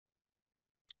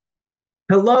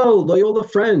Hello, Loyola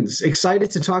friends.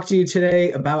 Excited to talk to you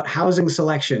today about housing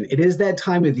selection. It is that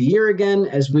time of the year again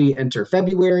as we enter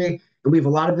February, and we have a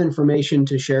lot of information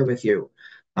to share with you.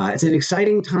 It's an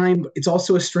exciting time. It's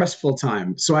also a stressful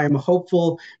time. So I am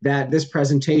hopeful that this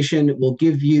presentation will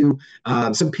give you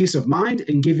some peace of mind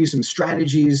and give you some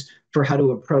strategies for how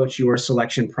to approach your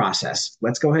selection process.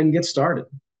 Let's go ahead and get started.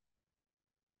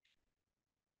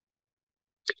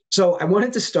 So I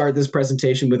wanted to start this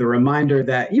presentation with a reminder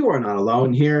that you are not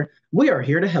alone here. We are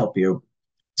here to help you.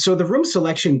 So the room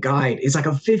selection guide is like a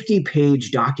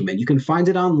 50-page document. You can find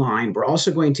it online. We're also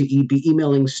going to be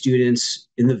emailing students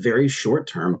in the very short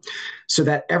term so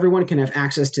that everyone can have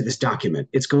access to this document.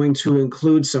 It's going to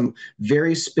include some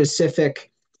very specific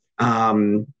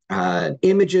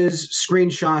images,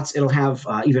 screenshots. It'll have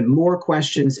even more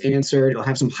questions answered. It'll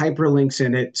have some hyperlinks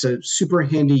in it. It's a super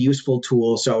handy, useful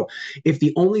tool. So if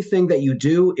the only thing that you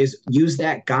do is use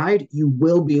that guide, you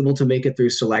will be able to make it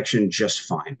through selection just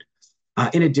fine.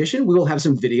 In addition, we will have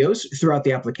some videos throughout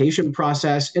the application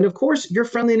process, and of course, your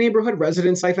friendly neighborhood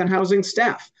residence life and housing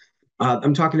staff.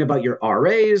 I'm talking about your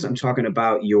RAs. I'm talking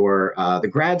about your the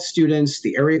grad students,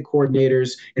 the area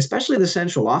coordinators, especially the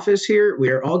central office here. We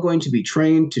are all going to be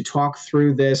trained to talk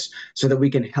through this so that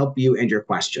we can help you and your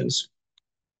questions.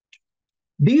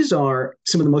 These are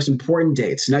some of the most important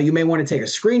dates. Now, you may want to take a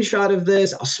screenshot of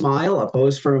this. I'll smile. I'll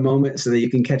pose for a moment so that you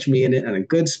can catch me in it in a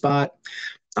good spot.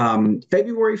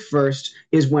 February 1st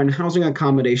is when housing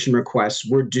accommodation requests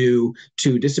were due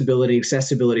to disability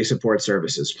accessibility support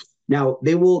services. Now,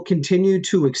 they will continue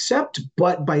to accept,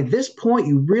 but by this point,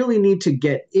 you really need to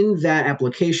get in that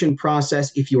application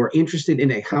process if you are interested in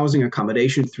a housing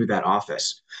accommodation through that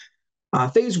office.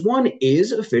 Phase one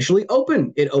is officially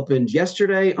open. It opened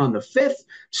yesterday on the 5th.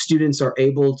 Students are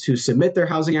able to submit their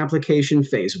housing application,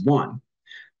 phase one.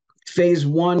 Phase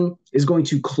one is going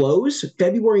to close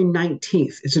February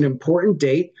 19th. It's an important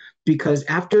date because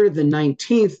after the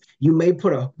 19th, you may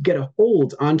get a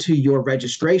hold onto your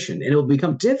registration, and it will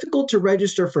become difficult to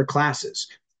register for classes.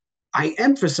 I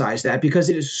emphasize that because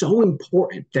it is so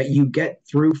important that you get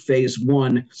through phase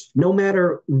one, no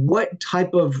matter what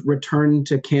type of return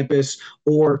to campus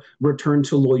or return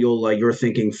to Loyola you're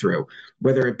thinking through,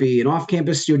 whether it be an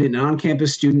off-campus student, an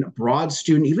on-campus student, a broad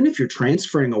student, even if you're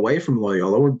transferring away from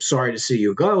Loyola, we're sorry to see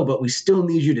you go, but we still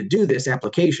need you to do this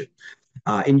application.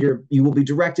 And you will be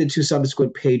directed to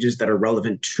subsequent pages that are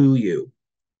relevant to you.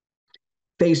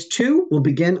 Phase two will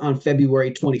begin on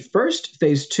February 21st.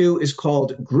 Phase two is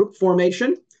called group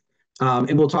formation.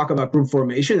 And we'll talk about group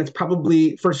formation. That's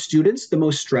probably, for students, the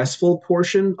most stressful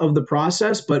portion of the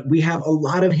process, but we have a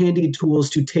lot of handy tools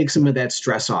to take some of that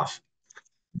stress off.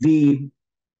 The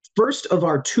first of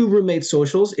our two roommate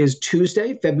socials is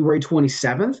Tuesday, February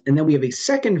 27th, and then we have a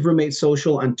second roommate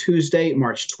social on Tuesday,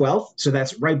 March 12th. So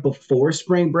that's right before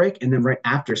spring break and then right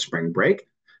after spring break.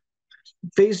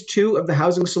 Phase two of the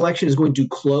housing selection is going to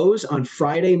close on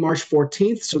Friday, March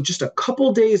 14th, so just a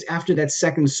couple days after that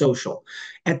second social.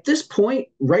 At this point,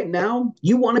 right now,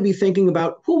 you want to be thinking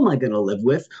about who am I going to live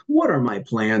with? What are my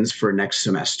plans for next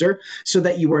semester? So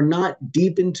that you are not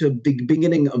deep into the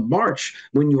beginning of March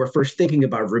when you are first thinking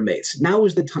about roommates. Now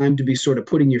is the time to be sort of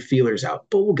putting your feelers out,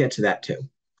 but we'll get to that too.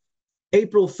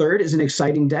 April 3rd is an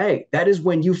exciting day. That is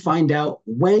when you find out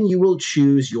when you will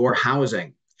choose your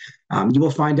housing. You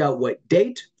will find out what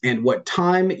date and what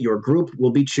time your group will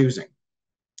be choosing.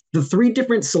 The three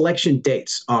different selection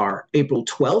dates are April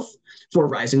 12th for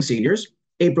rising seniors,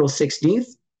 April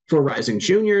 16th for rising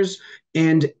juniors,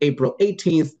 and April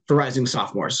 18th for rising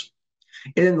sophomores.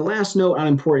 And then the last note on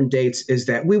important dates is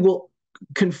that we will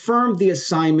confirm the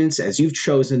assignments as you've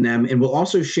chosen them, and we'll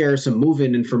also share some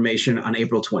move-in information on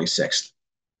April 26th.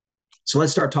 So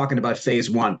let's start talking about phase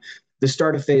one. The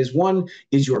start of phase one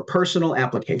is your personal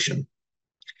application.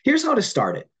 Here's how to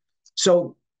start it.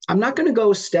 So I'm not going to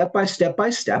go step by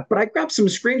step, but I grabbed some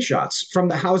screenshots from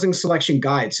the housing selection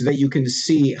guide so that you can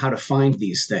see how to find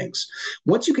these things.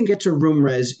 Once you can get to room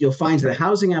res, you'll find the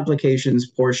housing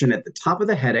applications portion at the top of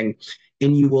the heading,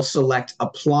 and you will select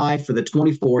apply for the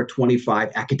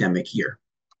 24-25 academic year.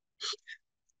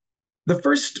 The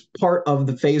first part of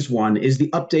the phase one is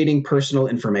the updating personal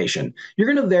information.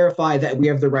 You're going to verify that we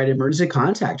have the right emergency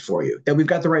contact for you, that we've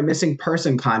got the right missing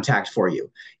person contact for you.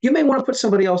 You may want to put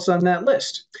somebody else on that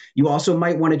list. You also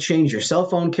might want to change your cell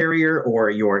phone carrier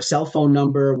or your cell phone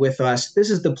number with us.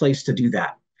 This is the place to do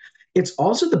that. It's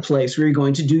also the place where you're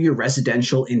going to do your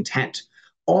residential intent.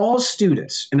 All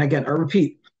students, and again, I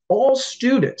repeat, all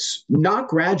students not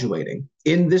graduating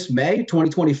in this May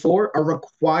 2024 are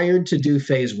required to do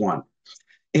phase one.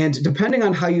 And depending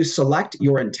on how you select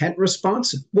your intent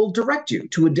response, will direct you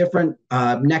to a different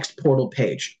next portal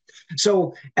page.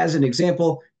 So, as an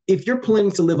example, if you're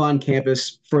planning to live on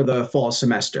campus for the fall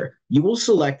semester, you will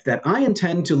select that I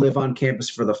intend to live on campus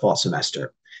for the fall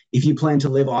semester. If you plan to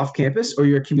live off campus or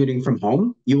you're commuting from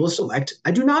home, you will select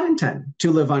I do not intend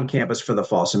to live on campus for the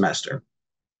fall semester.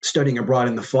 Studying abroad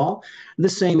in the fall, the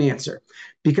same answer,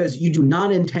 because you do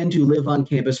not intend to live on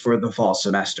campus for the fall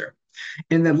semester.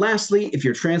 And then lastly, if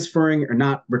you're transferring or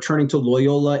not returning to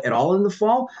Loyola at all in the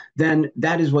fall, then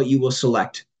that is what you will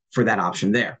select for that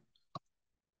option there.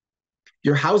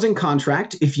 Your housing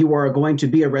contract, if you are going to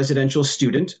be a residential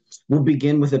student, will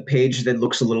begin with a page that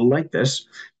looks a little like this.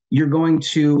 You're going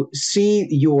to see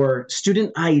your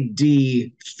student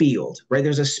ID field, right?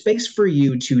 There's a space for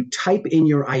you to type in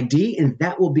your ID, and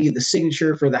that will be the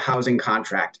signature for the housing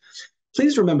contract.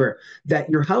 Please remember that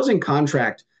your housing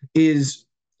contract is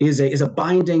a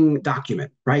binding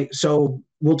document, right? So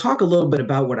we'll talk a little bit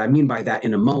about what I mean by that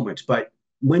in a moment, but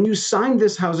when you sign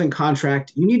this housing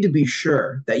contract, you need to be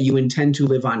sure that you intend to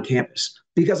live on campus,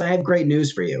 because I have great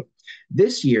news for you.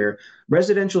 This year,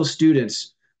 residential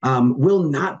students will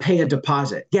not pay a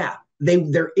deposit. Yeah,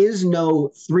 there is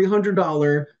no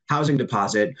 $300 housing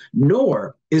deposit,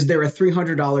 nor is there a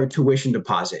 $300 tuition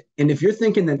deposit. And if you're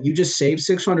thinking that you just saved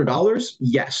 $600,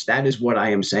 yes, that is what I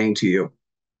am saying to you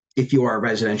if you are a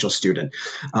residential student.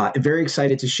 Very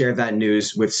excited to share that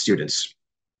news with students.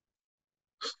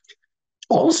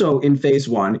 Also in phase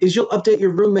one is you'll update your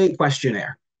roommate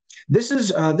questionnaire. This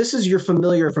is you're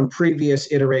familiar from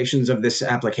previous iterations of this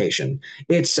application.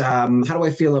 It's how do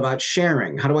I feel about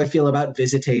sharing? How do I feel about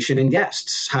visitation and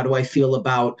guests? How do I feel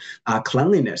about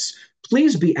cleanliness?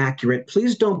 Please be accurate.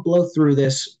 Please don't blow through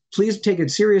this. Please take it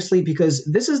seriously, because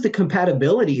this is the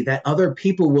compatibility that other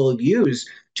people will use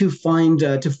to find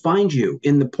you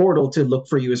in the portal to look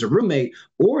for you as a roommate,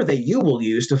 or that you will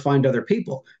use to find other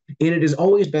people. And it is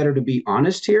always better to be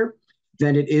honest here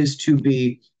than it is to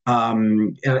be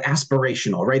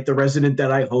aspirational, right? The resident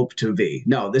that I hope to be.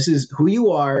 No, this is who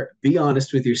you are. Be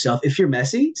honest with yourself. If you're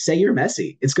messy, say you're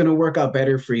messy. It's going to work out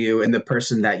better for you and the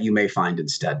person that you may find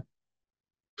instead.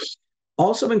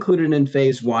 Also included in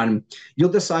phase one, you'll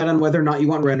decide on whether or not you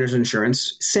want renter's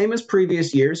insurance. Same as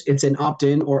previous years, it's an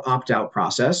opt-in or opt-out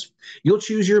process. You'll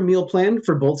choose your meal plan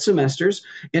for both semesters.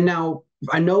 And now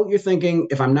I know you're thinking,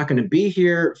 if I'm not going to be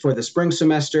here for the spring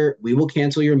semester, we will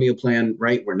cancel your meal plan,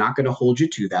 right? We're not going to hold you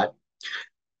to that.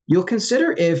 You'll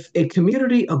consider if a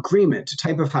community agreement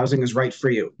type of housing is right for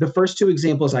you. The first two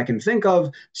examples I can think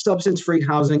of, substance-free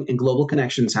housing and global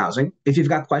connections housing. If you've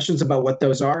got questions about what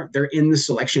those are, they're in the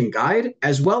selection guide,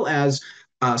 as well as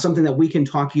something that we can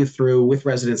talk you through with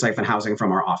residence-housing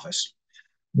from our office.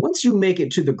 Once you make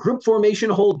it to the group formation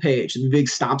hold page, the big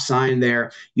stop sign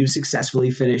there, you've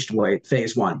successfully finished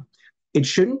phase one. It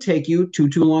shouldn't take you too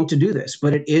long to do this,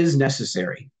 but it is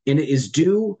necessary, and it is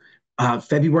due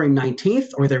February 19th,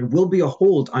 or there will be a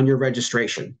hold on your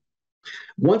registration.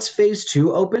 Once phase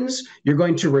two opens, you're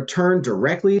going to return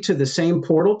directly to the same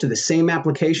portal, to the same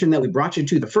application that we brought you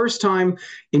to the first time,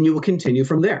 and you will continue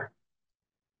from there.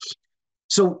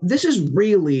 So this is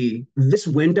really, this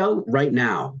window right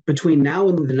now, between now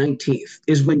and the 19th,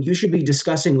 is when you should be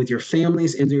discussing with your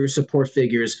families and your support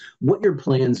figures what your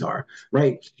plans are,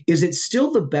 right? Is it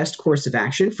still the best course of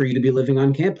action for you to be living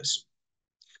on campus?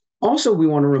 Also, we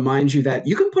want to remind you that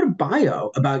you can put a bio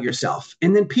about yourself,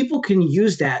 and then people can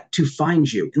use that to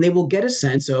find you, and they will get a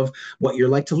sense of what you're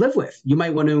like to live with. You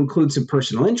might want to include some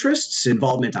personal interests,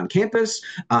 involvement on campus,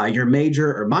 your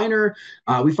major or minor.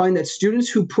 We find that students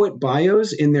who put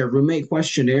bios in their roommate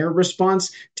questionnaire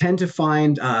response tend to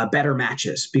find better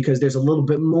matches, because there's a little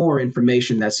bit more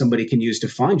information that somebody can use to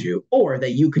find you, or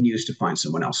that you can use to find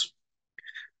someone else.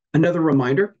 Another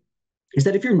reminder is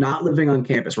that if you're not living on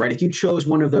campus, right, if you chose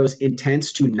one of those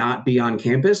intents to not be on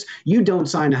campus, you don't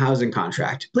sign a housing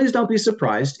contract. Please don't be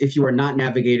surprised if you are not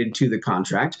navigated to the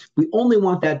contract. We only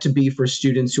want that to be for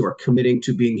students who are committing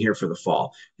to being here for the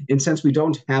fall. And since we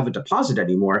don't have a deposit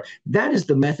anymore, that is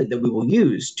the method that we will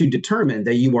use to determine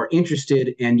that you are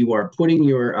interested and you are putting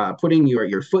your foot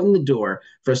in the door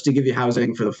for us to give you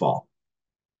housing for the fall.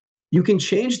 You can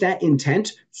change that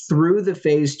intent through the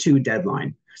phase two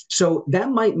deadline. So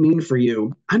that might mean for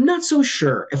you, I'm not so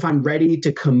sure if I'm ready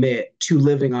to commit to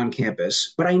living on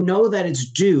campus, but I know that it's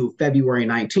due February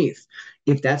 19th.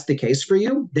 If that's the case for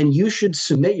you, then you should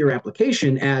submit your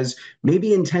application as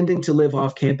maybe intending to live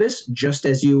off campus just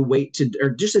as you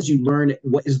just as you learn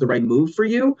what is the right move for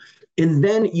you. And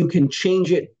then you can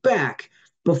change it back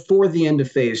before the end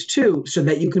of phase two so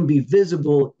that you can be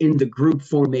visible in the group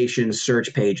formation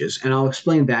search pages. And I'll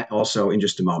explain that also in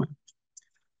just a moment.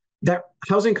 That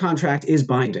housing contract is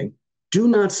binding. Do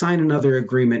not sign another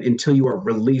agreement until you are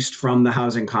released from the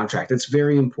housing contract. That's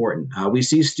very important. We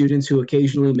see students who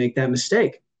occasionally make that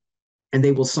mistake, and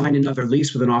they will sign another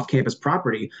lease with an off-campus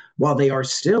property while they are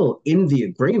still in the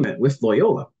agreement with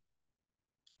Loyola.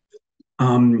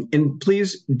 And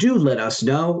please do let us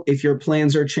know if your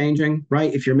plans are changing,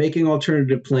 right? If you're making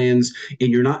alternative plans and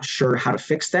you're not sure how to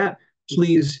fix that,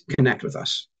 please connect with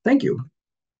us. Thank you.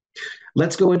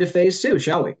 Let's go into phase two,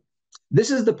 shall we? This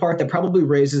is the part that probably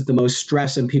raises the most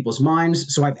stress in people's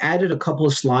minds. So I've added a couple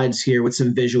of slides here with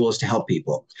some visuals to help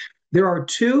people. There are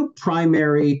two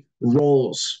primary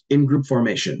roles in group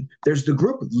formation. There's the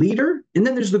group leader, and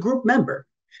then there's the group member.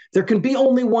 There can be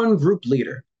only one group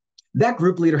leader. That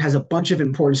group leader has a bunch of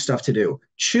important stuff to do.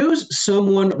 Choose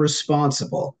someone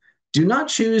responsible. Do not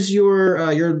choose your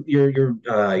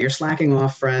slacking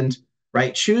off friend,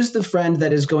 right? Choose the friend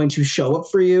that is going to show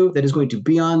up for you, that is going to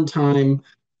be on time,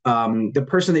 the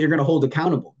person that you're going to hold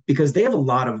accountable, because they have a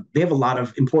lot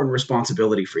of important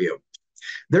responsibility for you.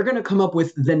 They're going to come up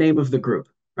with the name of the group,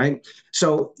 right?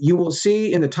 So you will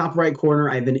see in the top right corner,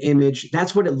 I have an image.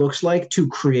 That's what it looks like to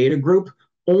create a group.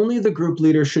 Only the group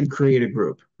leader should create a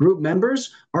group. Group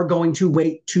members are going to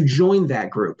wait to join that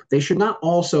group. They should not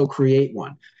also create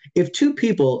one. If two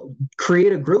people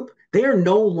create a group, they are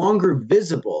no longer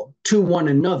visible to one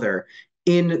another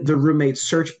in the roommate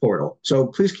search portal. So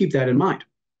please keep that in mind.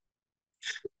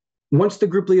 Once the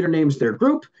group leader names their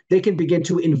group, they can begin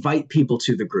to invite people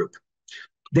to the group.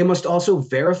 They must also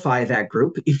verify that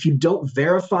group. If you don't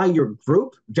verify your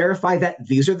group, verify that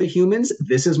these are the humans,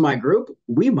 this is my group,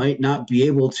 we might not be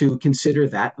able to consider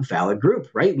that a valid group,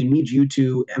 right? We need you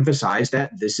to emphasize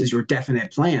that this is your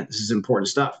definite plan. This is important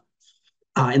stuff.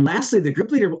 And lastly, the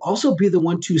group leader will also be the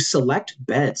one to select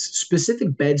beds,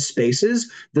 specific bed spaces,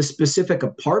 the specific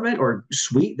apartment or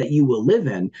suite that you will live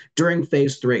in during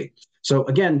phase three. So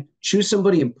again, choose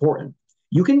somebody important.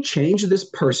 You can change this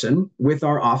person with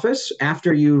our office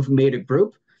after you've made a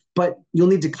group, but you'll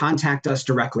need to contact us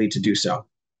directly to do so.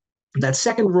 That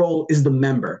second role is the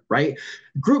member, right?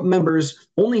 Group members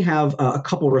only have a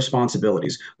couple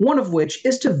responsibilities, one of which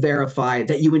is to verify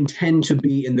that you intend to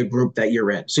be in the group that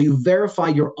you're in. So you verify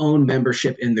your own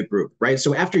membership in the group, right?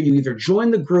 So after you either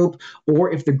join the group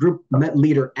or if the group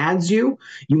leader adds you,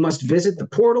 you must visit the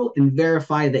portal and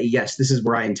verify that, yes, this is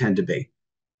where I intend to be.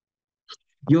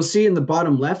 You'll see in the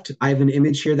bottom left, I have an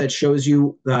image here that shows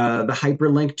you the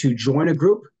hyperlink to join a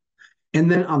group. And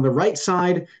then on the right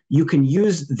side, you can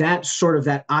use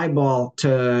that eyeball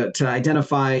to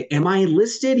identify, am I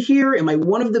listed here? Am I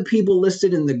one of the people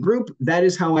listed in the group? That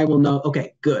is how I will know,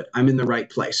 okay, good, I'm in the right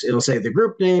place. It'll say the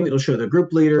group name, it'll show the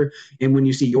group leader. And when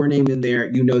you see your name in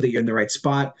there, you know that you're in the right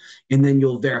spot, and then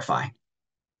you'll verify.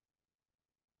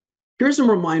 Here's some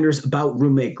reminders about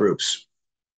roommate groups.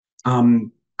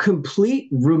 Complete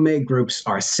roommate groups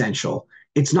are essential.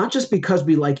 It's not just because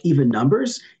we like even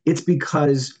numbers, it's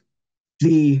because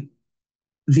the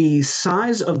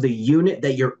size of the unit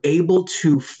that you're able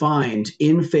to find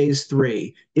in phase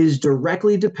three is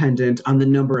directly dependent on the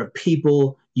number of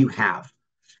people you have.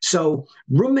 So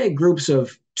roommate groups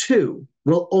of 2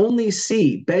 will only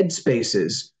see bed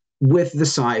spaces with the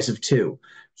size of 2.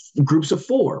 Groups of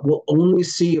 4 will only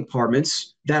see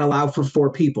apartments that allow for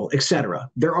 4 people, etc.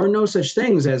 There are no such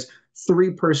things as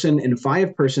 3-person and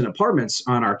 5-person apartments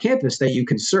on our campus that you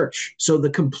can search. So the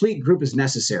complete group is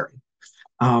necessary.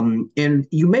 And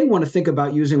you may want to think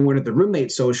about using one of the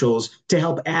roommate socials to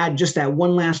help add just that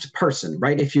one last person,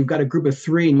 right? If you've got a group of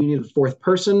 3 and you need a 4th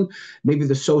person, maybe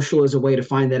the social is a way to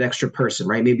find that extra person,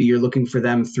 right? Maybe you're looking for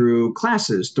them through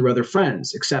classes, through other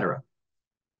friends, etc.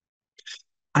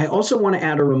 I also want to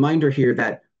add a reminder here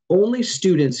that only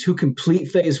students who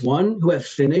complete phase 1, who have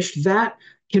finished that,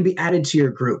 can be added to your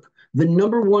group. The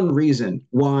number one reason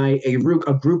why a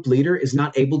group leader is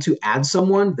not able to add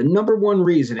someone, the number one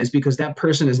reason is because that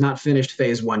person has not finished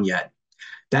phase 1 yet.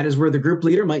 That is where the group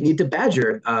leader might need to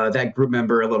badger that group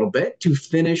member a little bit to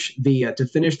finish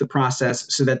the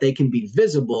process so that they can be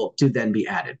visible to then be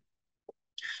added.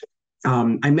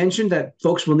 I mentioned that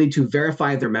folks will need to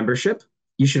verify their membership.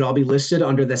 You should all be listed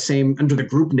under the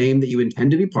group name that you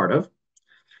intend to be part of.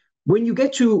 When you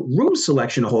get to room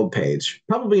selection hold page,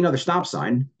 probably another stop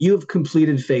sign, you have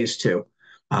completed phase 2.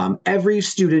 Every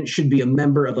student should be a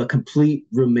member of a complete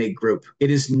roommate group.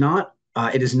 It is not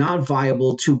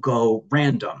viable to go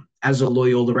random as a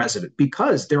Loyola resident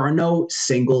because there are no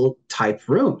single type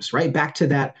rooms, right? Back to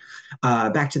that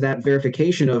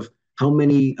verification of how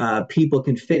many people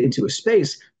can fit into a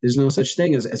space. There's no such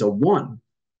thing as a 1.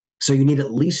 So you need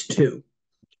at least 2.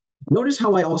 Notice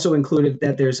how I also included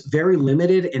that there's very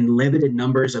limited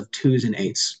numbers of 2s and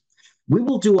 8s. We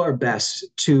will do our best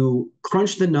to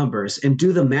crunch the numbers and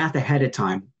do the math ahead of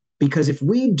time. Because if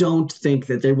we don't think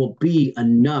that there will be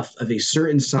enough of a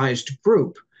certain sized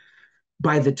group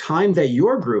by the time that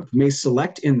your group may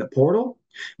select in the portal,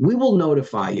 we will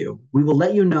notify you. We will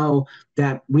let you know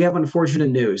that we have unfortunate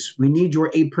news. We need your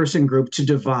 8-person group to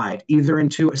divide either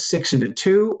into a 6 and a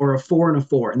 2 or a 4 and a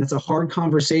 4. And that's a hard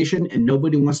conversation, and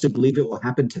nobody wants to believe it will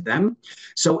happen to them.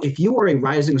 So if you are a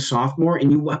rising sophomore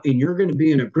and you're going to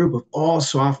be in a group of all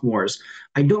sophomores,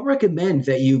 I don't recommend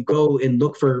that you go and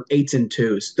look for 8s and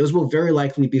 2s. Those will very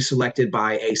likely be selected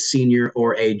by a senior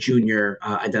or a junior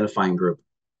identifying group.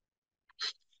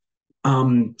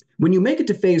 When you make it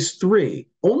to phase 3,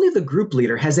 only the group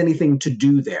leader has anything to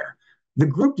do there. The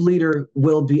group leader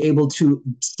will be able to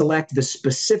select the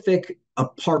specific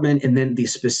apartment and then the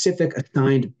specific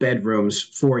assigned bedrooms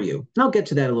for you. And I'll get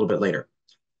to that a little bit later.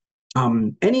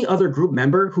 Any other group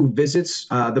member who visits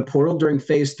the portal during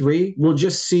phase 3 will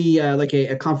just see like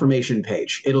a confirmation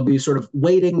page. It'll be sort of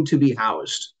waiting to be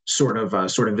housed, sort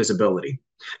of visibility.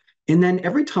 And then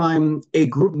every time a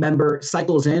group member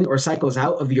cycles in or cycles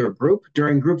out of your group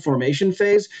during group formation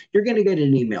phase, you're going to get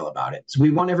an email about it. So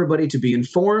we want everybody to be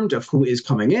informed of who is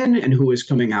coming in and who is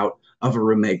coming out of a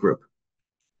roommate group.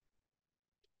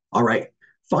 All right,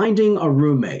 finding a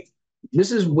roommate.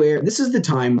 This is the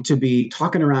time to be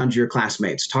talking around your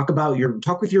classmates. Talk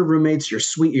with your roommates,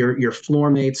 your floor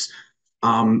mates.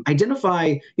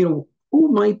 Identify, who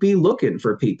might be looking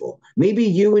for people. Maybe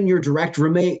you and your direct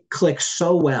roommate click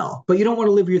so well, but you don't want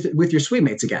to live with your suite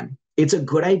mates again. It's a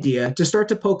good idea to start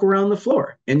to poke around the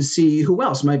floor and see who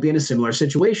else might be in a similar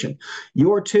situation.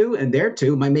 Your 2 and their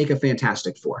 2 might make a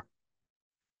fantastic 4.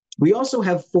 We also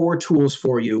have 4 tools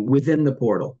for you within the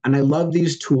portal, and I love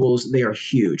these tools. They are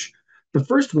huge. The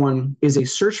first one is a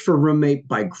search for roommate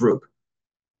by group.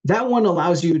 That one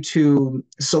allows you to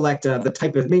select the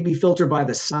type of, maybe filter by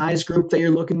the size group that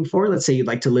you're looking for. Let's say you'd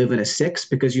like to live in a 6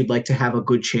 because you'd like to have a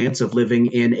good chance of living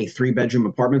in a 3-bedroom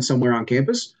apartment somewhere on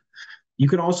campus. You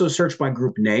can also search by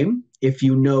group name if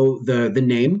you know the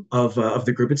name of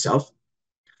the group itself.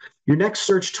 Your next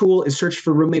search tool is search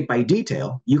for roommate by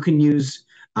detail. You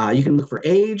can look for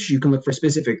age, you can look for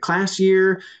specific class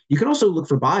year, you can also look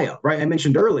for bio, right? I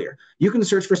mentioned earlier, you can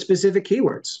search for specific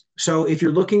keywords. So if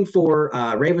you're looking for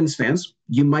Ravens fans,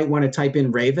 you might want to type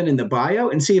in Raven in the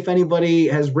bio and see if anybody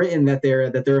has written that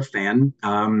they're a fan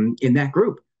in that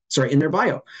group, in their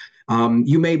bio.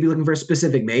 You may be looking for a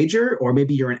specific major, or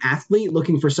maybe you're an athlete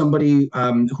looking for somebody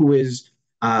who is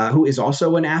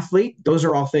also an athlete. Those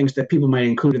are all things that people might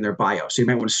include in their bio, so you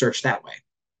might want to search that way.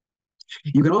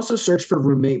 You can also search for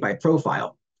roommate by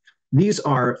profile. These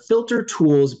are filter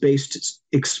tools based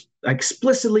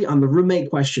explicitly on the roommate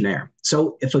questionnaire.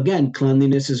 So if, again,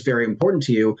 cleanliness is very important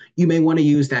to you, you may want to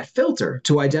use that filter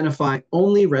to identify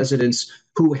only residents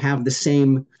who have the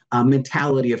same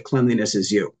mentality of cleanliness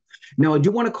as you. Now, I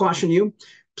do want to caution you,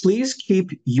 please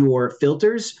keep your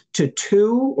filters to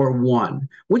 2 or 1.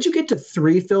 Once you get to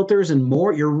 3 filters and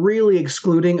more, you're really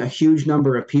excluding a huge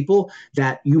number of people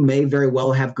that you may very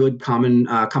well have good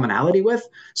commonality with.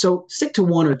 So stick to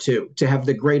 1 or 2 to have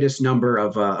the greatest number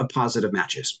of positive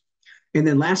matches. And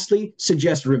then lastly,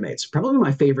 suggest roommates. Probably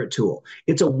my favorite tool.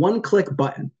 It's a one-click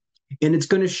button, and it's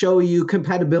going to show you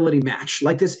compatibility match,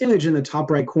 like this image in the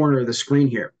top right corner of the screen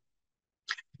here.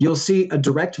 You'll see a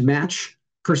direct match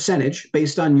percentage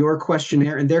based on your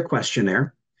questionnaire and their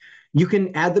questionnaire. You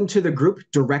can add them to the group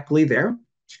directly there.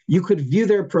 You could view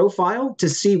their profile to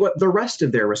see what the rest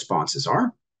of their responses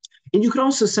are. And you can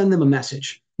also send them a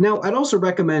message. Now, I'd also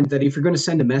recommend that if you're going to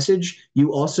send a message,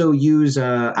 you also use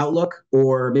Outlook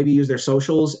or maybe use their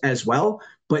socials as well.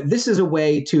 But this is a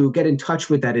way to get in touch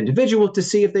with that individual to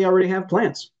see if they already have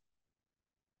plans.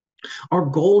 Our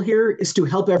goal here is to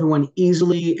help everyone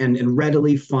easily and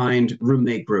readily find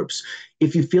roommate groups.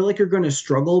 If you feel like you're going to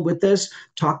struggle with this,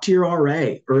 talk to your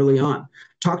RA early on.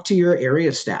 Talk to your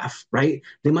area staff, right?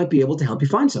 They might be able to help you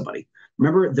find somebody.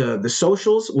 Remember, the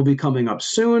socials will be coming up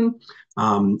soon,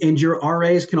 and your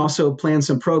RAs can also plan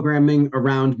some programming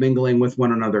around mingling with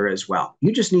one another as well.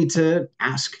 You just need to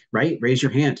ask, right? Raise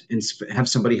your hand and have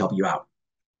somebody help you out.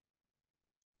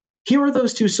 Here are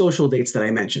those 2 social dates that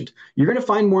I mentioned. You're going to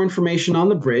find more information on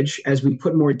the bridge as we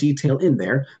put more detail in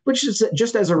there, but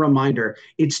just as a reminder,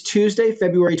 it's Tuesday,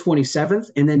 February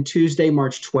 27th, and then Tuesday,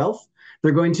 March 12th.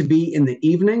 They're going to be in the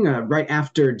evening, right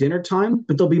after dinner time,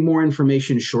 but there'll be more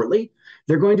information shortly.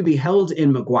 They're going to be held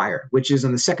in McGuire, which is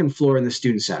on the 2nd floor in the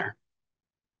Student Center.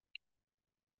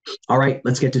 All right,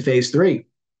 let's get to phase 3.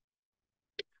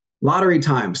 Lottery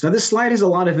times. Now, this slide has a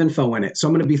lot of info in it, so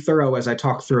I'm going to be thorough as I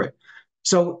talk through it.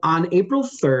 So on April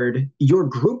 3rd, your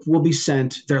group will be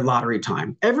sent their lottery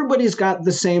time. Everybody's got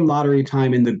the same lottery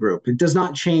time in the group. It does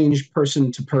not change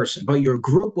person to person, but your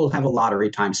group will have a lottery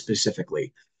time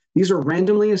specifically. These are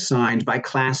randomly assigned by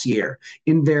class year.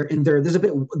 There's a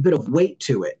bit of weight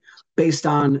to it based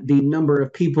on the number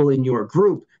of people in your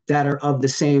group that are of the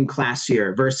same class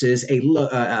year versus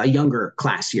a younger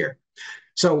class year.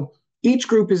 So each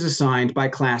group is assigned by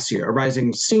class year, a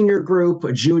rising senior group,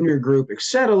 a junior group, et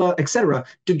cetera,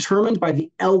 determined by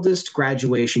the eldest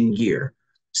graduation year.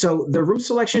 So the room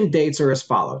selection dates are as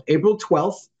follows. April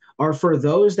 12th are for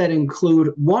those that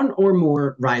include one or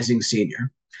more rising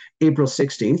senior. April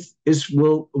 16th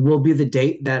will be the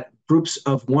date that groups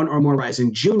of one or more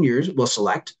rising juniors will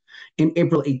select. And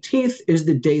April 18th is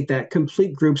the date that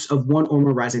complete groups of one or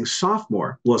more rising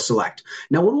sophomore will select.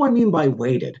 Now, what do I mean by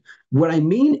weighted? What I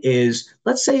mean is,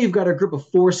 let's say you've got a group of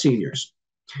 4 seniors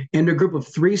and a group of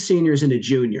 3 seniors and a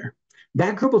junior.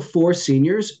 That group of 4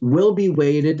 seniors will be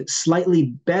weighted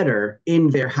slightly better in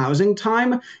their housing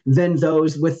time than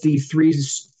those with the three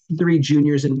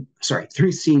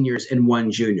seniors and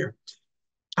 1 junior.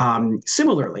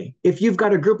 Similarly, if you've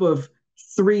got a group of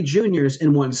 3 juniors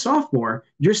and 1 sophomore,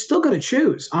 you're still going to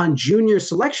choose on junior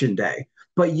selection day,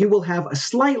 but you will have a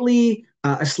slightly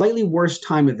worse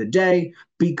time of the day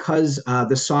because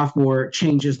the sophomore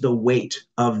changes the weight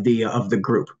of the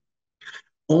group.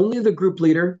 Only the group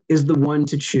leader is the one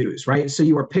to choose, right? So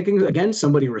you are picking, again,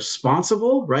 somebody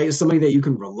responsible, right? Somebody that you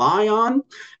can rely on.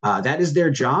 That is their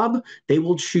job. They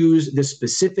will choose the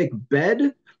specific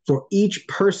bed for each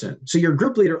person. So your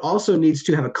group leader also needs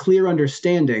to have a clear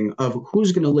understanding of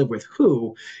who's going to live with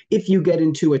who if you get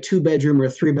into a 2-bedroom or a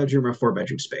 3-bedroom or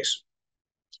 4-bedroom space.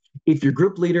 If your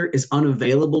group leader is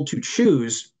unavailable to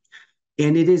choose,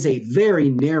 and it is a very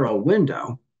narrow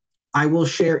window, I will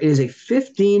share it is a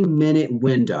 15-minute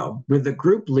window where the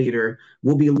group leader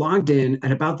will be logged in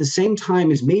at about the same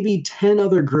time as maybe 10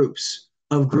 other groups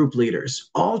of group leaders,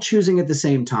 all choosing at the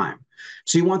same time.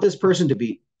 So you want this person to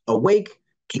be awake,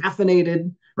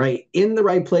 caffeinated, right, in the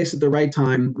right place at the right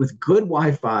time with good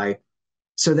Wi-Fi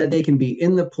so that they can be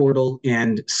in the portal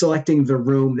and selecting the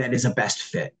room that is a best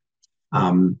fit.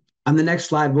 On the next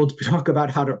slide, we'll talk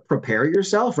about how to prepare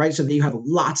yourself, right, so that you have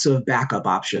lots of backup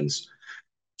options.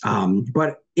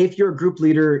 But if your group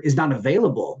leader is not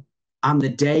available on the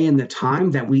day and the time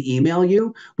that we email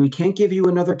you, we can't give you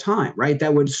another time, right?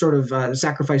 That would sort of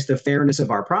sacrifice the fairness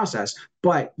of our process.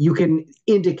 But you can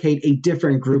indicate a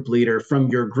different group leader from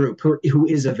your group who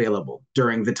is available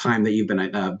during the time that you've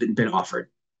been offered.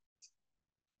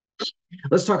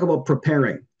 Let's talk about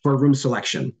preparing for room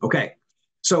selection. Okay,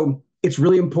 so it's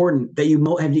really important that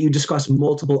you discuss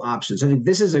multiple options. I think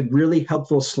this is a really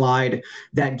helpful slide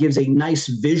that gives a nice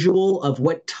visual of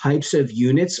what types of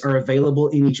units are available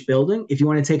in each building. If you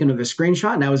want to take another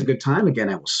screenshot, now is a good time. Again,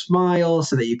 I will smile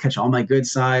so that you catch all my good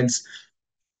sides.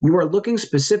 You are looking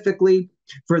specifically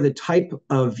for the type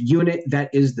of unit that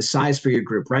is the size for your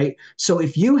group, right? So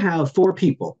if you have 4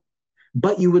 people,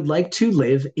 but you would like to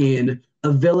live in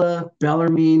a Villa,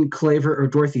 Bellarmine, Claver, or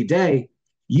Dorothy Day,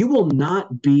 you will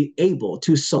not be able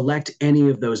to select any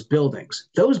of those buildings.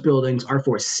 Those buildings are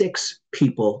for 6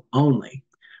 people only,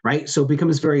 right? So it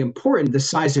becomes very important. The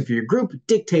size of your group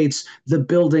dictates the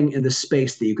building and the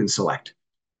space that you can select.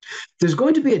 There's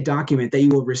going to be a document that you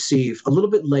will receive a little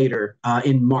bit later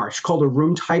in March called a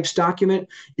room types document.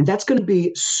 And that's going to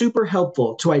be super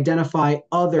helpful to identify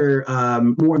other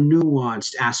more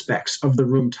nuanced aspects of the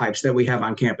room types that we have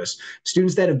on campus.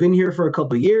 Students that have been here for a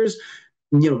couple of years,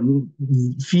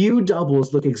 few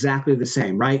doubles look exactly the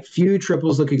same, right? Few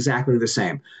triples look exactly the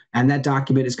same. And that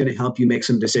document is going to help you make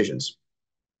some decisions.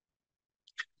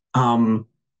 Don't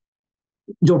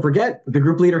forget, the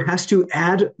group leader has to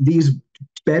add these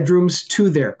bedrooms to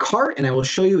their cart, and I will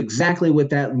show you exactly what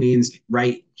that means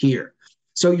right here.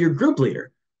 So your group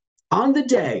leader, on the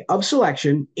day of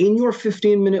selection in your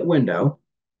 15-minute window,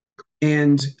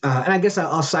 and I guess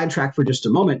I'll sidetrack for just a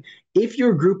moment. If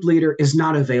your group leader is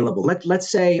not available, let's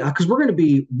say, because we're going to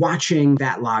be watching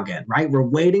that login, right? We're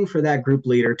waiting for that group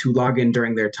leader to log in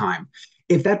during their time.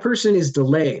 If that person is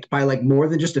delayed by like more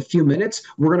than just a few minutes,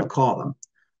 we're going to call them.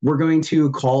 We're going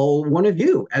to call one of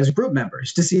you as group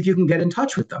members to see if you can get in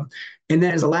touch with them. And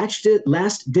then as a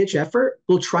last-ditch effort,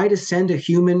 we'll try to send a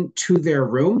human to their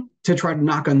room to try to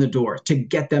knock on the door to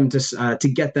get them to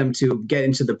get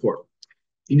into the portal.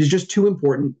 It is just too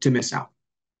important to miss out.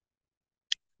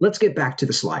 Let's get back to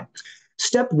the slide.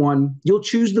 Step 1, you'll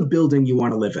choose the building you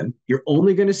want to live in. You're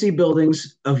only going to see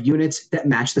buildings of units that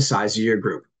match the size of your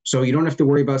group. So you don't have to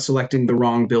worry about selecting the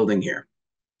wrong building here.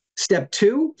 Step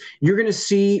 2, you're going to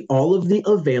see all of the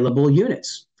available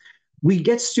units. We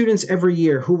get students every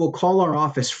year who will call our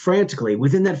office frantically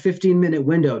within that 15-minute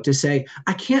window to say,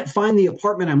 I can't find the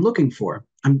apartment I'm looking for.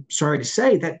 I'm sorry to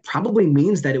say that probably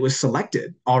means that it was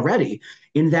selected already,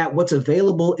 in that what's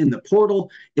available in the portal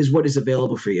is what is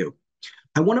available for you.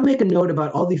 I want to make a note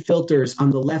about all the filters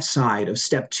on the left side of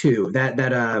step two,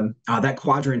 that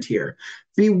quadrant here.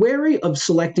 Be wary of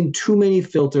selecting too many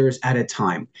filters at a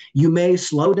time. You may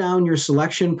slow down your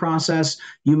selection process,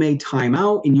 you may time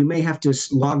out, and you may have to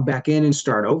log back in and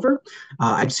start over.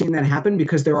 I've seen that happen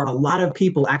because there are a lot of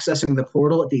people accessing the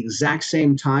portal at the exact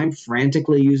same time,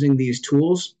 frantically using these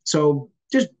tools. So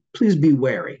just please be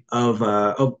wary of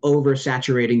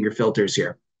oversaturating your filters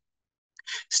here.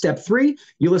 Step three,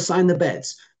 you'll assign the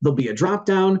beds. There'll be a drop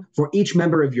down for each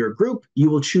member of your group. You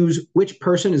will choose which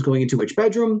person is going into which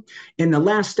bedroom. And the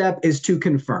last step is to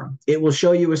confirm. It will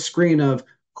show you a screen of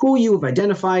who you have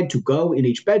identified to go in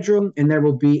each bedroom, and there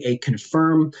will be a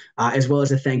confirm as well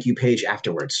as a thank you page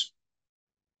afterwards.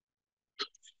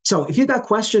 So if you've got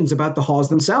questions about the halls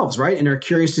themselves, right, and are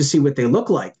curious to see what they look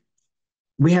like,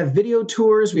 we have video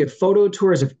tours, we have photo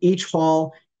tours of each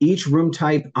hall, each room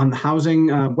type on the housing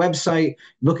website,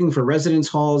 looking for residence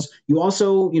halls. You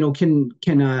also, can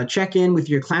check in with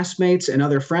your classmates and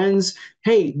other friends.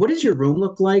 Hey, what does your room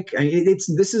look like?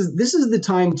 This is the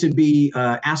time to be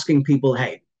asking people,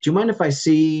 hey, do you mind if I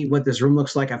see what this room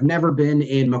looks like? I've never been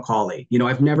in Macaulay.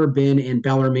 I've never been in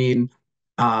Bellarmine.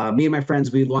 Me and my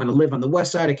friends, we want to live on the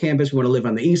west side of campus. We want to live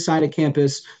on the east side of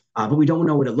campus, but we don't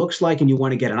know what it looks like, and you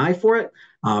want to get an eye for it.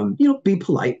 Be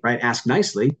polite, right? Ask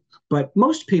nicely. But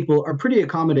most people are pretty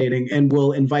accommodating and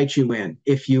will invite you in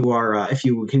if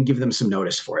you can give them some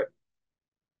notice for it.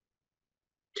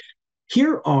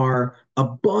 Here are a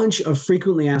bunch of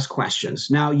frequently asked questions.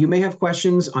 Now, you may have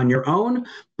questions on your own,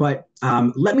 but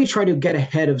let me try to get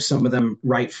ahead of some of them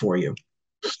right for you.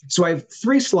 So I have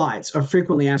 3 slides of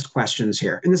frequently asked questions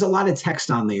here, and there's a lot of text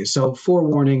on these. So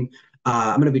forewarning,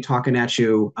 I'm going to be talking at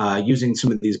you using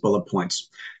some of these bullet points.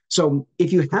 So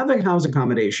if you have a house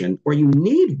accommodation or you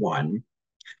need one,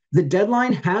 the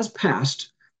deadline has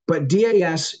passed, but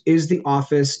DAS is the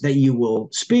office that you will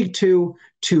speak to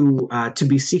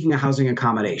be seeking a housing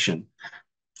accommodation.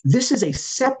 This is a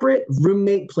separate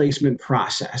roommate placement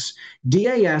process.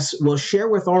 DAS will share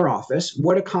with our office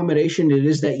what accommodation it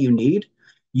is that you need.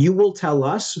 You will tell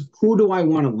us, who do I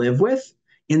want to live with?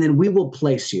 And then we will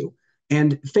place you.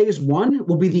 And phase 1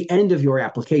 will be the end of your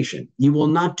application. You will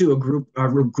not do a group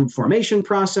formation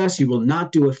process. You will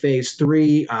not do a phase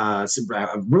 3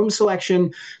 room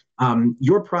selection.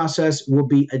 Your process will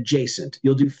be adjacent.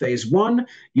 You'll do phase 1,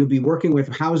 you'll be working with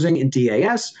housing and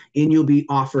DAS, and you'll be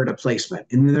offered a placement.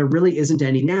 And there really isn't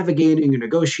any navigating or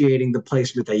negotiating the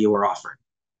placement that you are offered.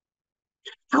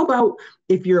 How about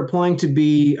if you're applying to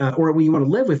be, or when you want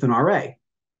to live with an RA?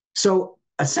 So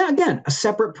again, a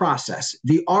separate process.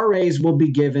 The RAs will be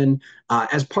given,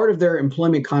 as part of their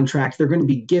employment contract, they're going to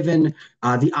be given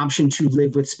the option to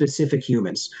live with specific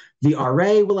humans. The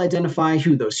RA will identify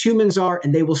who those humans are,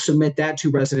 and they will submit that to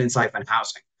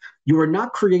Residence-Housing. You are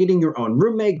not creating your own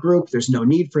roommate group. There's no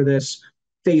need for this.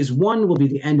 Phase 1 will be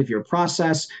the end of your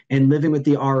process, and living with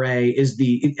the RA is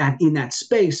in that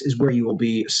space is where you will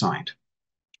be assigned.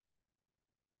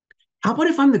 How about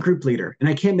if I'm the group leader and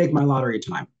I can't make my lottery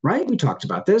time, right? We talked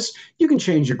about this. You can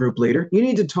change your group leader. You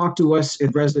need to talk to us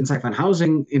at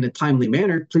Residence-Housing in a timely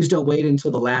manner. Please don't wait until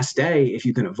the last day if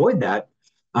you can avoid that.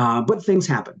 But things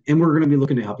happen, and we're going to be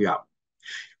looking to help you out.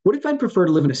 What if I'd prefer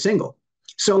to live in a single?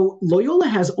 So Loyola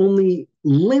has only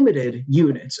limited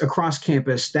units across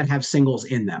campus that have singles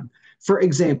in them. For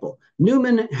example,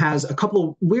 Newman has a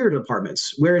couple weird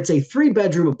apartments where it's a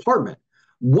 3-bedroom apartment.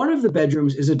 One of the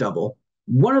bedrooms is a double,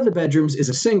 one of the bedrooms is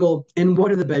a single, and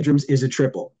one of the bedrooms is a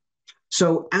triple.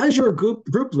 So as your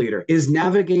group leader is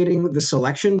navigating the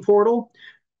selection portal,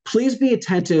 please be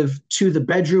attentive to the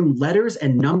bedroom letters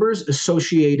and numbers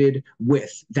associated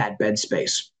with that bed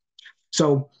space.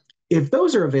 So if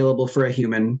those are available for a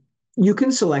human, you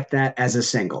can select that as a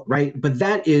single, right? But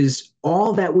that is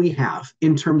all that we have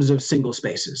in terms of single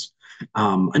spaces.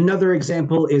 Another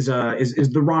example is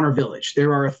the Ronner Village.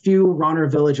 There are a few Ronner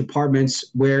Village apartments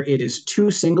where it is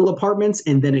 2 single apartments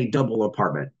and then a double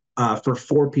apartment for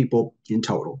 4 people in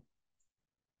total.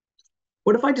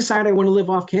 What if I decide I want to live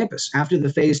off campus after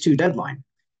the phase 2 deadline?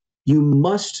 You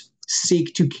must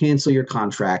seek to cancel your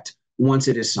contract once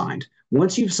it is signed.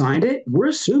 Once you've signed it, we're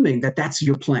assuming that that's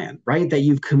your plan, right? That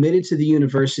you've committed to the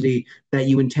university, that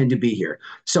you intend to be here.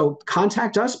 So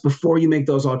contact us before you make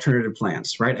those alternative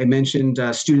plans, right? I mentioned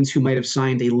students who might have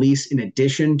signed a lease in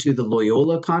addition to the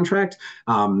Loyola contract.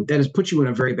 That has put you in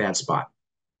a very bad spot.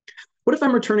 What if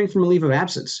I'm returning from a leave of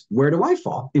absence? Where do I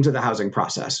fall into the housing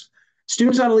process?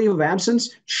 Students on a leave of absence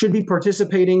should be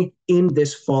participating in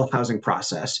this fall housing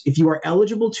process. If you are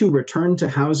eligible to return to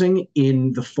housing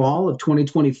in the fall of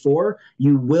 2024,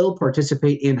 you will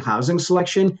participate in housing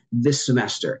selection this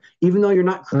semester. Even though you're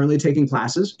not currently taking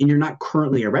classes and you're not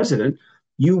currently a resident,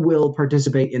 you will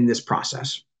participate in this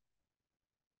process.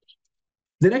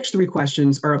 The next three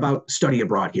questions are about study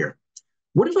abroad here.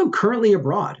 What if I'm currently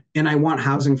abroad and I want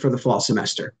housing for the fall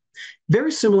semester?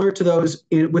 Very similar to those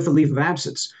with a leave of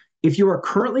absence. If you are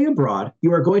currently abroad,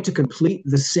 you are going to complete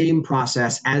the same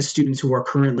process as students who are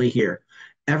currently here.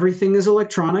 Everything is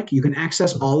electronic. You can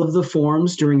access all of the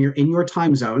forms in your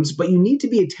time zones, but you need to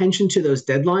be attention to those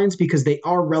deadlines because they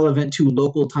are relevant to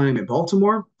local time in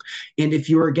Baltimore. And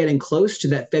if you are getting close to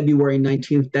that February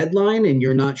 19th deadline and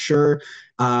you're not sure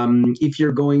if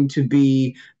you're going to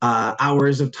be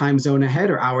hours of time zone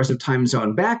ahead or hours of time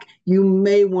zone back, you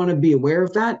may want to be aware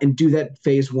of that and do that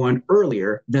phase one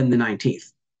earlier than the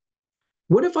 19th.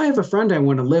 What if I have a friend I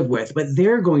want to live with, but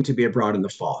they're going to be abroad in the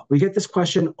fall? We get this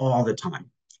question all the time.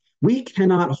 We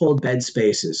cannot hold bed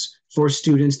spaces for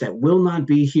students that will not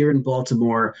be here in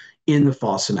Baltimore in the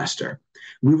fall semester.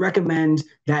 We recommend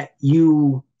that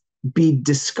you be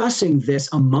discussing this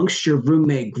amongst your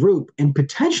roommate group and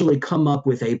potentially come up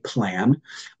with a plan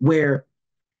where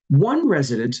one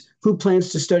resident who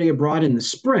plans to study abroad in the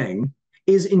spring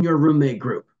is in your roommate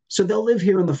group. So they'll live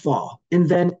here in the fall. And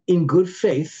then, in good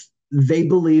faith, they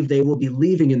believe they will be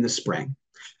leaving in the spring.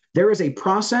 There is a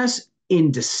process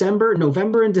in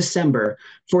November and December,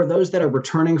 for those that are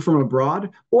returning from abroad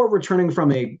or returning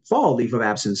from a fall leave of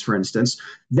absence, for instance.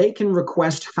 They can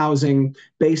request housing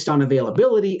based on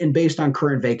availability and based on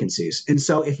current vacancies. And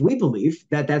so if we believe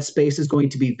that that space is going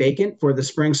to be vacant for the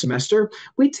spring semester,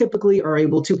 we typically are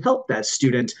able to help that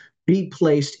student be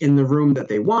placed in the room that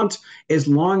they want, as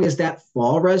long as that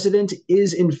fall resident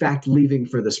is in fact leaving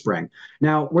for the spring.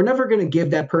 Now, we're never going to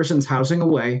give that person's housing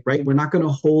away, right? We're not going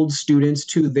to hold students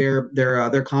to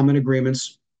their common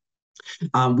agreements.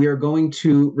 We are going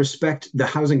to respect the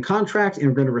housing contract, and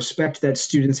we're going to respect that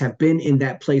students have been in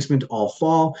that placement all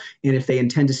fall. And if they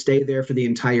intend to stay there for the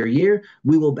entire year,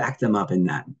 we will back them up in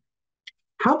that.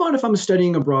 How about if I'm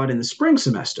studying abroad in the spring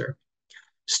semester?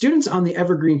 Students on the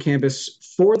Evergreen campus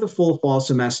for the full fall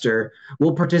semester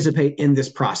will participate in this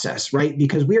process, right?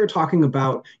 Because we are talking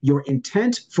about your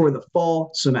intent for the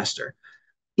fall semester.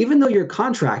 Even though your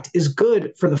contract is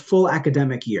good for the full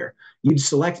academic year, you'll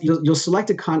sign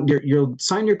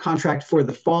your contract for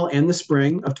the fall and the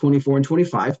spring of 24 and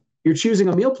 25. You're choosing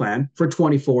a meal plan for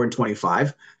 24 and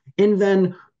 25. And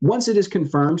then once it is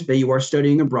confirmed that you are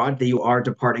studying abroad, that you are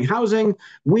departing housing,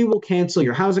 we will cancel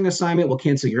your housing assignment, we'll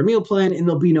cancel your meal plan, and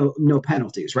there'll be no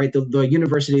penalties, right? The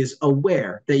university is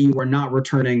aware that you are not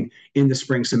returning in the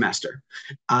spring semester.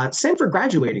 Same for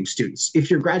graduating students.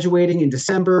 If you're graduating in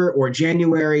December or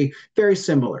January, very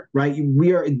similar, right?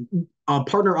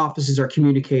 Partner offices are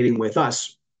communicating with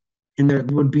us, and there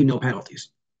would be no penalties.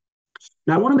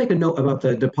 Now, I want to make a note about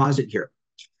the deposit here.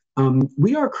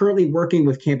 We are currently working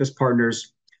with campus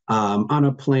partners on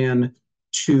a plan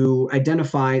to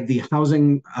identify the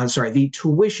the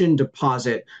tuition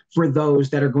deposit for those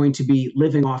that are going to be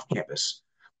living off campus.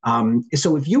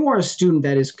 So if you are a student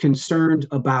that is concerned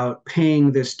about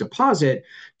paying this deposit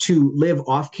to live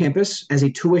off campus as a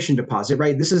tuition deposit,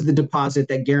 right? This is the deposit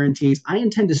that guarantees I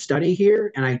intend to study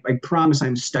here, and I promise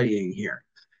I'm studying here.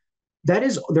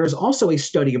 There's also a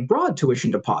study abroad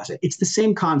tuition deposit. It's the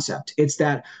same concept. It's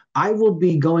that I will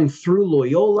be going through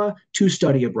Loyola to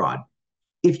study abroad.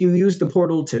 If you use the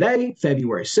portal today,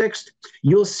 February 6th,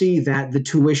 you'll see that the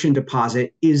tuition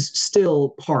deposit is still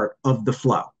part of the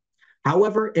flow.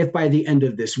 However, if by the end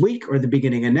of this week or the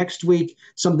beginning of next week,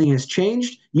 something has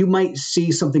changed, you might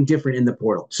see something different in the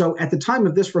portal. So at the time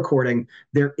of this recording,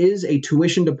 there is a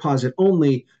tuition deposit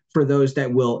only for those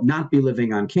that will not be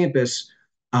living on campus.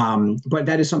 But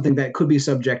that is something that could be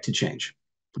subject to change.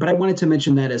 But I wanted to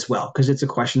mention that as well, because it's a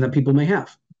question that people may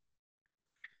have.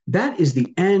 That is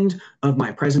the end of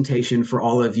my presentation for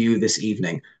all of you this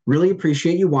evening. Really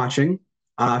appreciate you watching.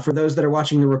 For those that are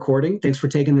watching the recording, thanks for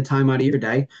taking the time out of your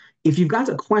day. If you've got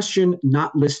a question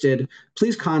not listed,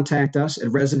 please contact us at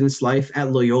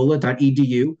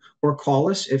residencelife@loyola.edu or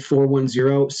call us at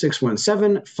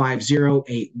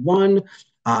 410-617-5081.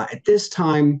 At this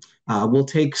time, we'll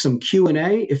take some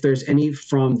Q&A if there's any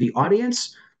from the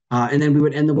audience, and then we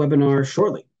would end the webinar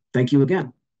shortly. Thank you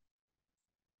again.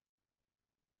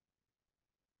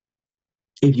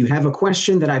 If you have a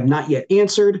question that I've not yet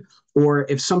answered, or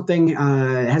if something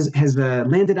has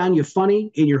landed on you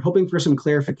funny and you're hoping for some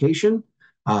clarification,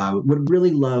 would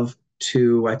really love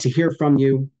to hear from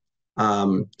you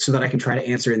so that I can try to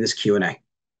answer in this Q&A.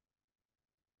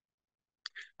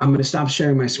 I'm going to stop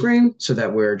sharing my screen so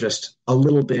that we're just a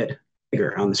little bit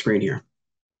bigger on the screen here.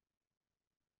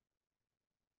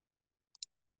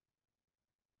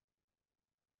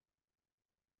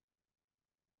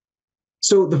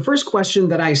 So the first question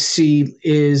that I see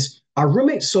is, are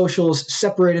roommate socials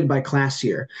separated by class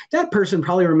year? That person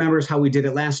probably remembers how we did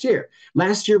it last year.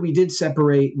 Last year we did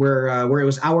separate where it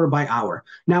was hour by hour.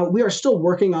 Now we are still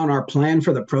working on our plan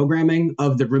for the programming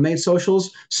of the roommate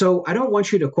socials, so I don't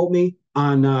want you to quote me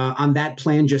on that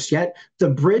plan just yet. The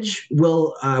bridge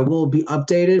will be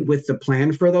updated with the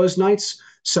plan for those nights.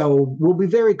 So we'll be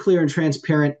very clear and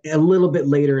transparent a little bit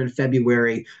later in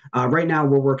February. Right now,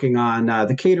 we're working on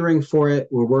the catering for it.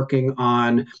 We're working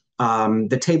on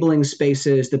the tabling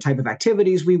spaces, the type of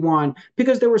activities we want,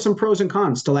 because there were some pros and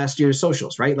cons to last year's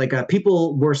socials, right? Like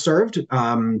people were served.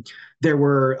 There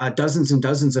were dozens and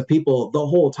dozens of people the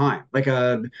whole time.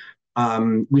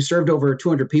 We served over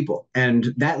 200 people,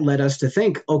 and that led us to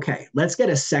think, okay, let's get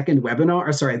a second webinar,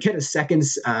 or sorry, get a second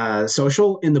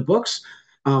social in the books.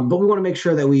 But we want to make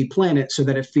sure that we plan it so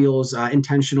that it feels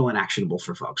intentional and actionable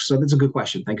for folks. So that's a good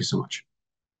question. Thank you so much.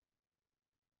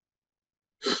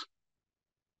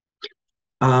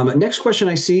 Next question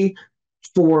I see,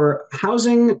 for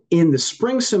housing in the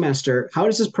spring semester, how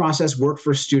does this process work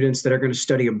for students that are going to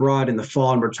study abroad in the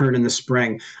fall and return in the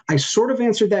spring? I sort of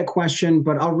answered that question,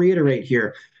 but I'll reiterate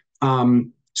here.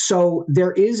 So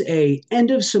there is a end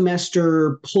of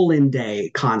semester pull-in day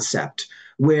concept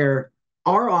where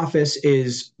our office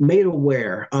is made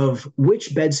aware of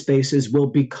which bed spaces will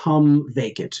become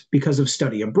vacant because of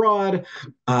study abroad,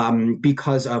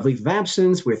 because of leave of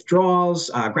absence, withdrawals,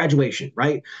 graduation,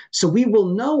 right? So we will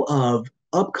know of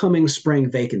upcoming spring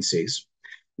vacancies.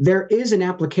 There is an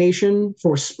application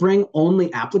for spring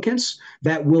only applicants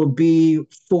that will be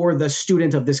for the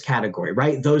student of this category,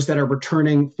 right? Those that are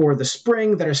returning for the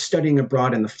spring that are studying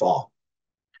abroad in the fall.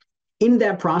 In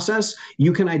that process,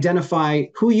 you can identify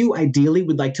who you ideally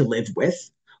would like to live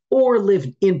with or live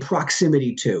in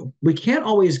proximity to. We can't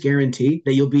always guarantee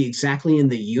that you'll be exactly in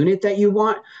the unit that you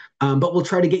want, but we'll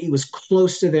try to get you as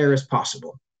close to there as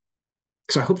possible.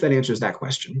 So I hope that answers that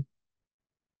question.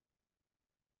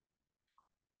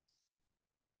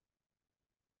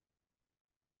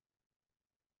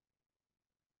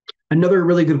 Another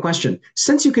really good question.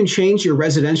 Since you can change your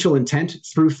residential intent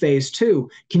through phase two,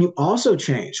 can you also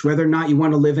change whether or not you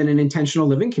want to live in an intentional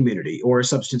living community or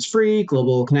substance free,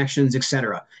 global connections,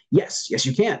 etc.? Yes,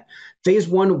 you can. Phase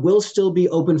one will still be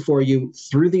open for you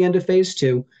through the end of phase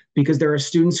two because there are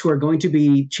students who are going to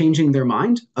be changing their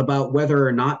mind about whether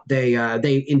or not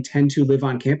they intend to live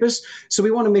on campus. So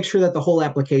we want to make sure that the whole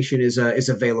application is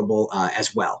available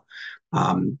as well.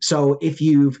 So if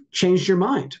you've changed your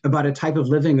mind about a type of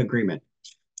living agreement,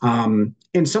 and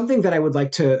something that I would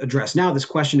like to address now, this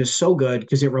question is so good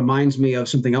because it reminds me of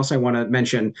something else I want to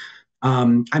mention.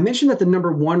 I mentioned that the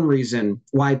number one reason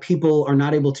why people are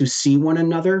not able to see one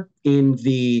another in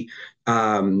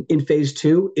phase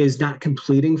two is not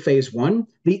completing phase one.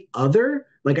 The other,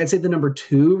 like I'd say, the number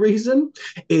two reason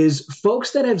is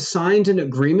folks that have signed an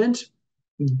agreement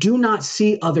do not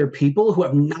see other people who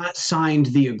have not signed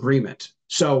the agreement.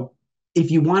 So if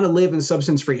you want to live in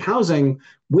substance-free housing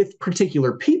with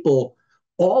particular people,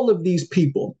 all of these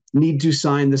people need to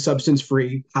sign the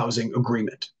substance-free housing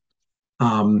agreement.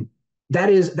 Um, that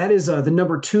is the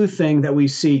number two thing that we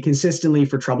see consistently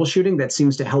for troubleshooting that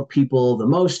seems to help people the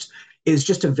most is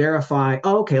just to verify,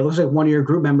 oh, okay, it looks like one of your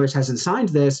group members hasn't signed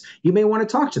this. You may want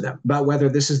to talk to them about whether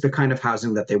this is the kind of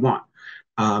housing that they want.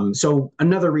 So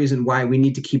another reason why we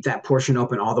need to keep that portion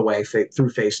open all the way through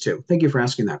phase two. Thank you for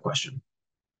asking that question.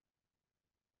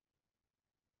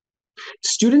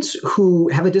 Students who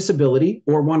have a disability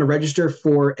or want to register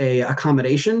for a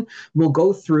accommodation will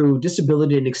go through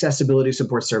disability and accessibility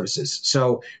support services.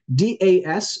 So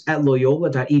DAS at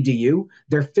loyola.edu,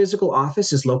 their physical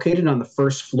office is located on the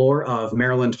first floor of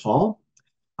Maryland Hall.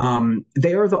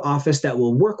 They are the office that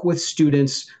will work with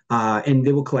students and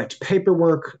they will collect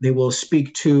paperwork. They will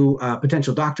speak to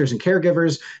potential doctors and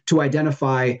caregivers to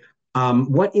identify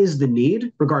what is the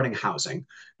need regarding housing.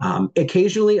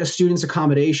 Occasionally, a student's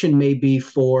accommodation may be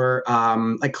for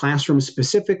like classrooms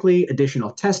specifically, additional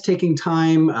test taking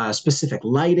time, specific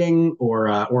lighting, or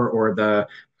the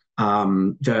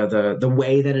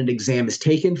way that an exam is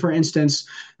taken, for instance.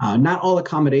 Not all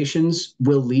accommodations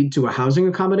will lead to a housing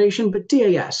accommodation, but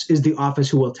DAS is the office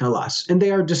who will tell us, and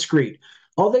they are discreet.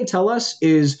 All they tell us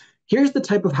is, here's the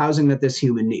type of housing that this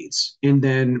human needs. And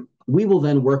then we will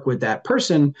then work with that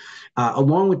person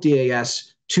along with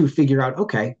DAS to figure out,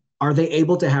 okay, are they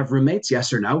able to have roommates?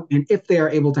 Yes or no? And if they are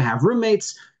able to have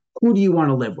roommates, who do you want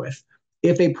to live with?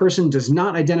 If a person does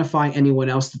not identify anyone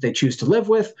else that they choose to live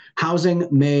with, housing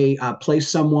may place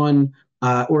someone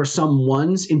or some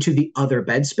ones into the other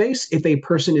bed space if a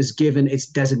person is given its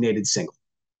designated single.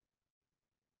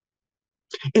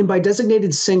 And by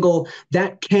designated single,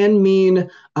 that can mean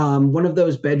one of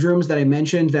those bedrooms that I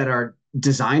mentioned that are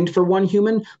designed for one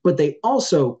human, but they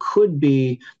also could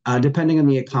be, depending on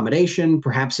the accommodation,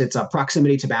 perhaps it's a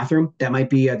proximity to bathroom. That might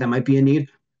be a need.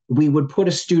 We would put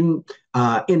a student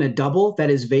in a double that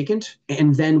is vacant,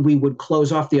 and then we would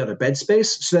close off the other bed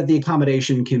space so that the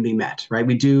accommodation can be met. Right?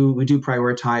 We do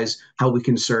prioritize how we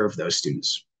can serve those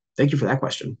students. Thank you for that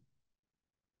question.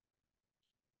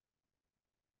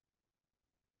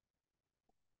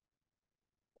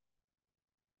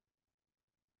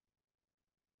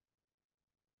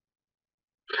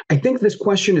 I think this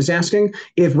question is asking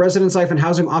if residence life and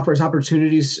housing offers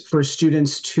opportunities for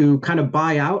students to kind of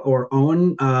buy out or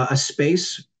own a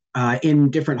space in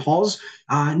different halls.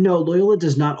 No, Loyola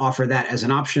does not offer that as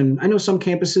an option. I know some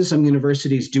campuses, some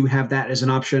universities do have that as an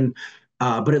option.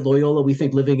 But at Loyola, we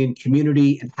think living in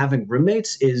community and having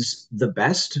roommates is the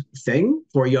best thing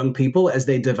for young people as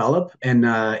they develop and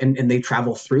they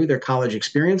travel through their college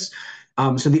experience.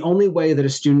 So the only way that a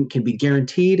student can be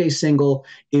guaranteed a single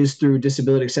is through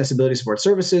disability accessibility support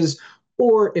services,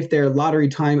 or if their lottery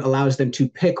time allows them to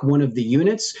pick one of the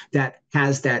units that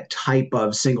has that type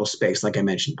of single space, like I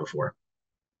mentioned before.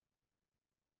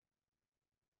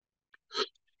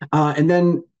 And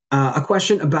then a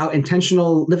question about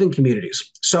intentional living communities.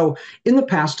 So, in the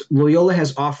past, Loyola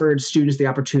has offered students the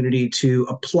opportunity to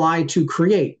apply to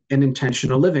create an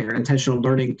intentional living or intentional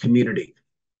learning community.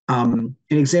 An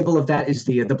example of that is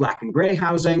the Black and Gray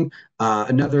housing.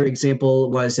 Another example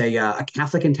was a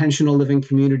Catholic intentional living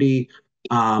community.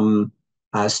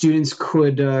 Students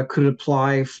could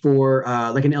apply for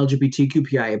like an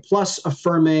LGBTQIA plus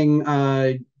affirming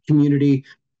community.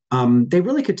 They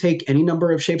really could take any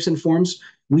number of shapes and forms.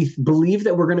 We believe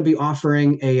that we're going to be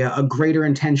offering a greater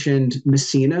intentioned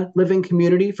Messina living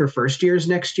community for first years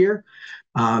next year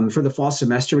for the fall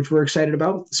semester, which we're excited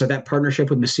about. So that partnership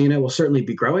with Messina will certainly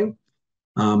be growing.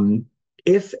 Um,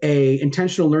 if a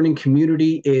intentional learning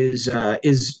community is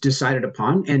decided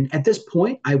upon, and at this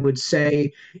point, I would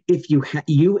say if you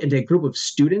and a group of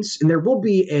students, and there will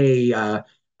be a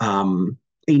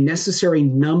necessary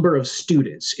number of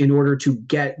students in order to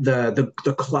get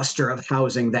the cluster of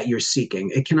housing that you're seeking.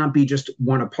 It cannot be just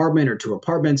one apartment or two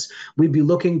apartments. We'd be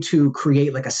looking to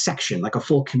create like a section, like a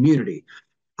full community.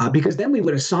 Because then we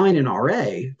would assign an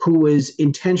RA who is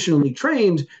intentionally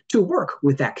trained to work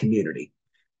with that community.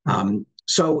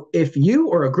 So if you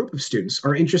or a group of students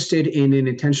are interested in an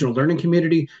intentional learning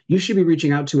community, you should be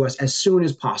reaching out to us as soon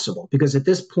as possible, because at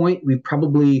this point, we've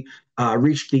probably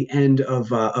reached the end of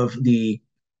the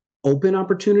open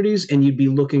opportunities, and you'd be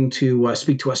looking to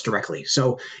speak to us directly.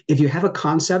 So if you have a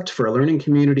concept for a learning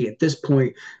community at this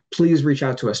point, please reach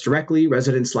out to us directly,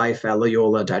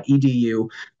 residencelife@loyola.edu,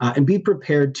 and be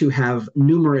prepared to have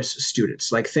numerous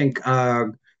students. Like think,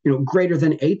 greater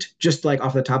than 8, just like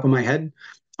off the top of my head.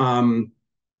 Um,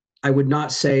 I would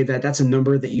not say that that's a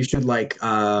number that you should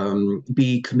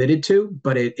be committed to,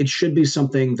 but it should be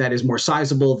something that is more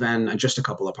sizable than just a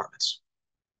couple apartments.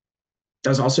 That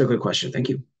was also a good question. Thank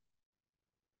you.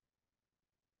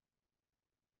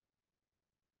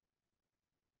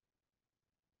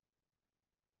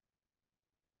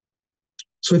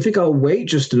 So I think I'll wait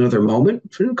just another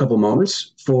moment, for a couple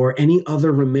moments, for any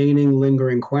other remaining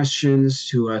lingering questions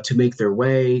to make their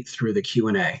way through the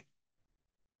Q&A.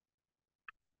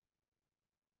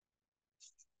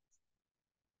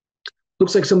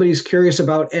 Looks like somebody's curious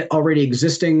about already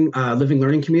existing living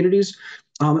learning communities.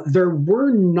 There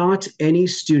were not any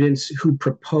students who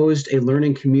proposed a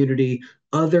learning community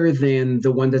other than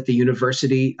the one that the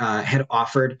university had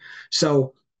offered.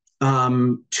 So,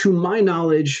 to my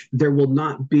knowledge, there will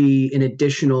not be an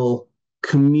additional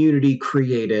community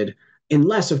created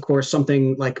unless, of course,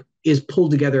 something like is pulled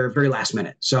together very last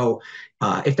minute. So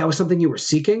if that was something you were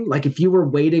seeking, like if you were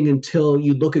waiting until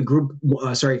you look at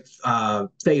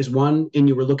phase one, and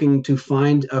you were looking to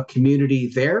find a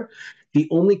community there, the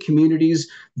only communities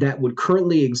that would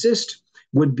currently exist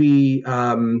would be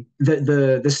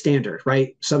the standard,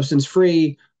 right? Substance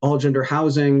free, all gender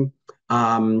housing,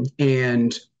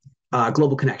 and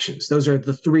global connections. Those are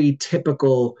the three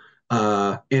typical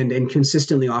and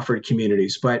consistently offered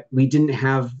communities. But we didn't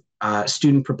have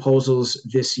student proposals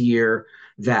this year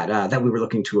that we were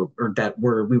looking to, or that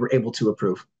we were able to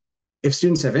approve. If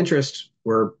students have interest,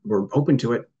 we're open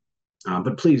to it.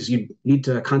 But please, you need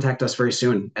to contact us very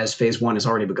soon, as phase one has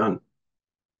already begun.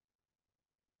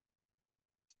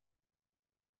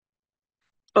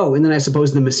 Oh, and then I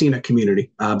suppose the Messina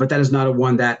community, but that is not a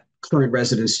one that current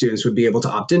resident students would be able to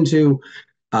opt into.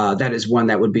 That is one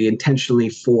that would be intentionally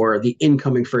for the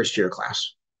incoming first year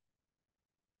class.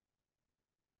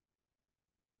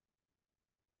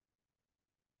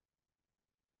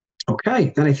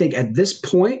 Okay, then I think at this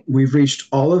point we've reached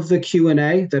all of the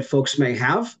Q&A that folks may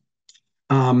have.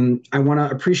 I want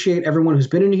to appreciate everyone who's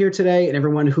been in here today and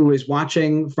everyone who is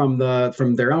watching from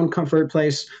their own comfort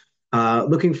place.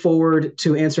 Looking forward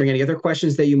to answering any other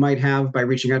questions that you might have by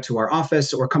reaching out to our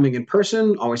office or coming in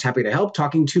person. Always happy to help.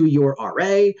 Talking to your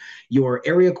RA, your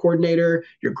area coordinator,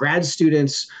 your grad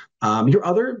students, your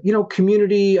other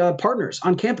community partners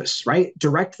on campus. Right,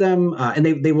 direct them, and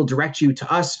they will direct you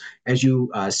to us as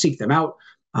you seek them out.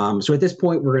 So at this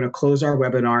point, we're going to close our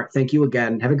webinar. Thank you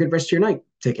again. Have a good rest of your night.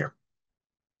 Take care.